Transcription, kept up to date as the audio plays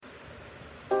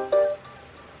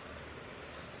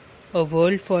A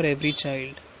World for Every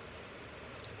Child.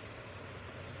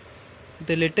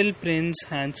 The Little Prince,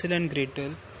 Hansel and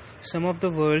Gretel, some of the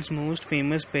world's most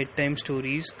famous bedtime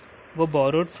stories, were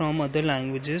borrowed from other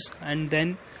languages and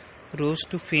then rose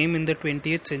to fame in the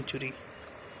 20th century.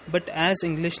 But as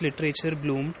English literature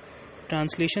bloomed,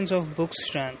 translations of books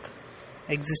shrank.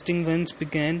 Existing ones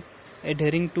began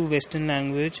adhering to Western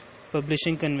language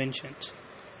publishing conventions.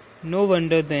 No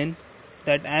wonder then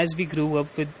that as we grew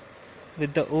up with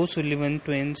the O'Sullivan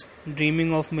twins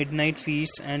dreaming of midnight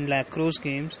feasts and lacrosse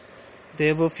games,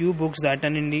 there were few books that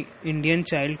an Indian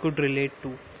child could relate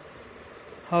to.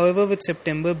 However, with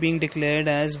September being declared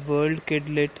as World Kid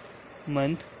Lit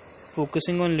Month,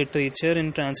 focusing on literature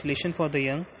and translation for the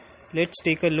young, let's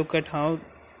take a look at how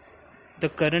the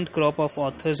current crop of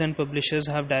authors and publishers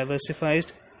have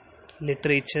diversified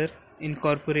literature,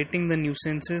 incorporating the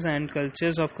nuances and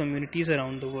cultures of communities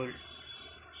around the world.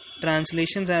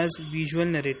 Translations as visual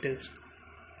narratives.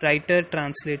 Writer,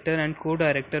 translator, and co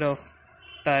director of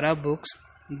Tara Books,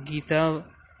 Geeta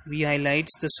V highlights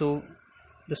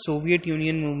the Soviet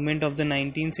Union movement of the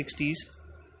 1960s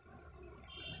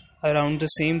around the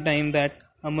same time that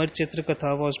Amar Chitra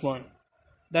Katha was born.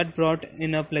 That brought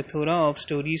in a plethora of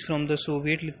stories from the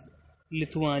Soviet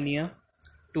Lithuania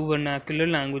to vernacular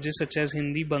languages such as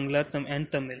Hindi, Bangla,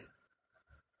 and Tamil.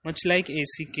 Much like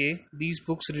ACK, these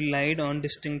books relied on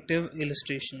distinctive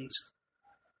illustrations.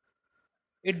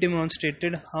 It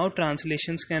demonstrated how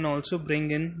translations can also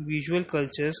bring in visual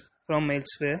cultures from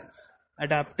elsewhere,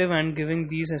 adaptive and giving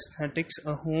these aesthetics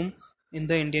a home in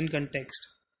the Indian context.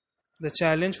 The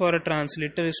challenge for a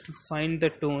translator is to find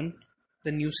the tone,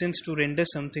 the nuisance to render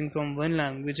something from one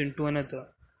language into another,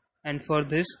 and for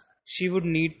this, she would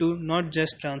need to not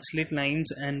just translate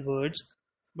lines and words,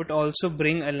 but also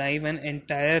bring alive an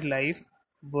entire live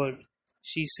word,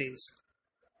 she says.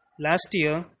 Last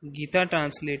year, Geeta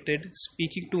translated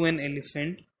Speaking to an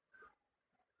Elephant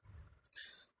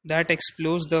that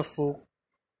explores the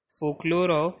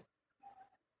folklore of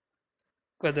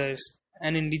Kadars,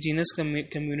 an indigenous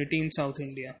community in South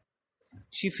India.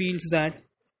 She feels that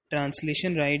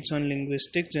translation rides on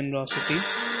linguistic generosity,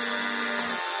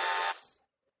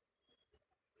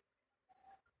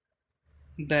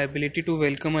 the ability to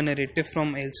welcome a narrative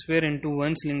from elsewhere into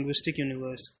one's linguistic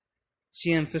universe.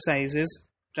 She emphasizes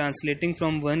translating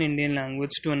from one Indian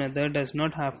language to another does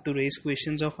not have to raise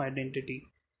questions of identity.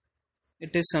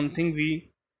 It is something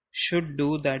we should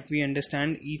do that we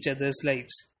understand each other's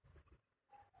lives.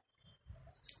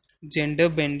 Gender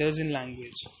benders in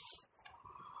language.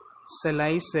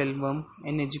 Salai Selvam,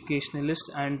 an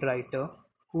educationalist and writer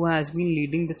who has been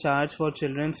leading the charge for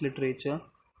children's literature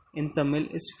in Tamil,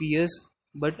 is fierce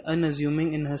but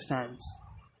unassuming in her stance.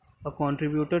 A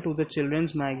contributor to the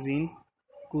children's magazine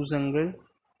Kuzangal,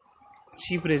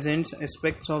 she presents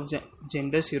aspects of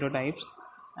gender stereotypes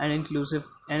and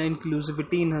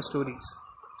inclusivity in her stories.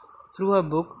 Through her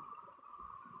book,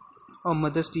 A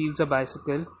Mother Steals a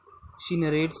Bicycle, she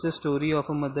narrates the story of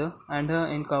a mother and her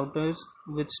encounters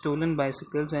with stolen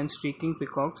bicycles and streaking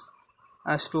peacocks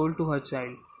as told to her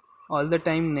child, all the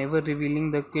time never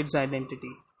revealing the kid's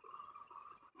identity.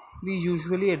 We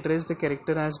usually address the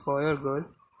character as boy or girl,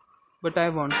 but I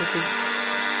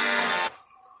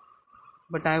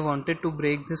wanted to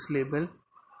break this label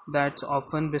that's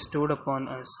often bestowed upon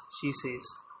us, she says.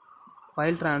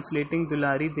 While translating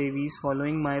Dulari Devi's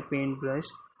Following My Paintbrush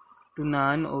to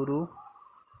Naan Oru,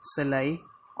 Salai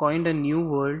coined a new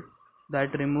word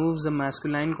that removes the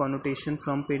masculine connotation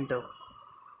from painter.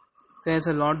 There's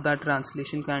a lot that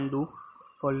translation can do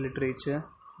for literature,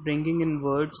 bringing in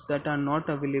words that are not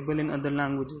available in other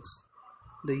languages.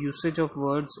 The usage of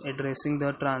words addressing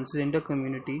the transgender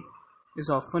community is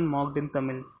often mocked in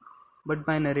Tamil, but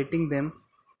by narrating them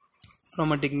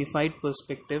from a dignified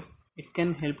perspective, it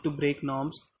can help to break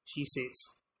norms, she says.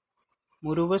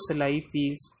 Moreover, Salai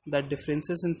feels that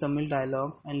differences in Tamil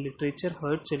dialogue and literature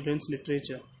hurt children's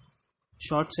literature.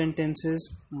 Short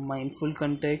sentences, mindful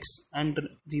context, and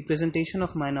representation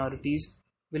of minorities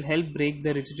will help break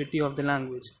the rigidity of the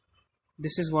language.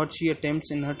 This is what she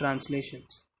attempts in her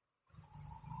translations.